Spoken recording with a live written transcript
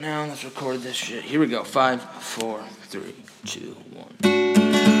Now let's record this shit. Here we go. 5, 4, 3, 2, 1.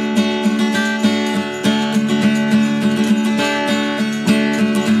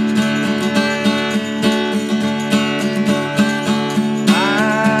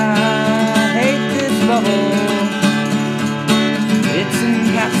 It's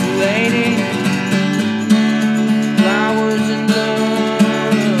encapsulating flowers in bloom,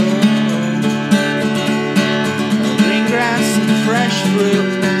 green grass and fresh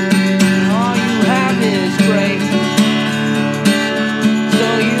fruit. All you have is great, so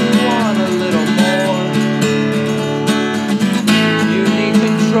you want a little more. You need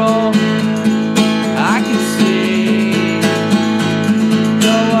control, I can see.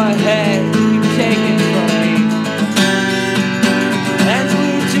 Go ahead, keep taking from me. Hands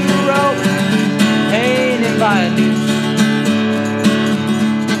glued to the rope, hanging by a noose.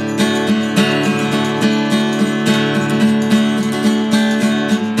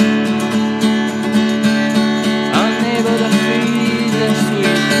 Unable to feed the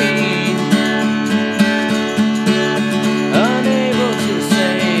sweet pea, unable to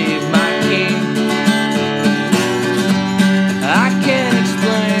save my king. I can't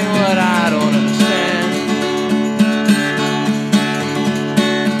explain what I don't understand.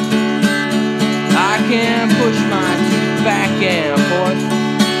 I can push my teeth back and forth,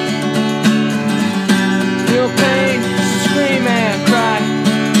 feel pain, scream and cry,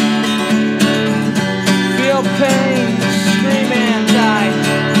 feel pain, scream and die,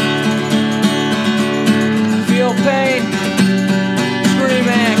 feel pain, scream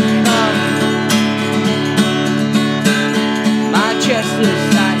and come. My chest is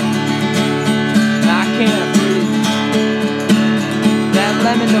tight, I can't breathe. That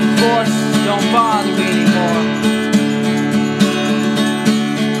lemon to force don't bother me anymore.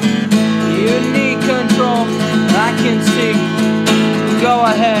 You need control, I can see. Go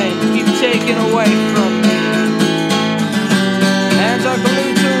ahead, keep taking away from me.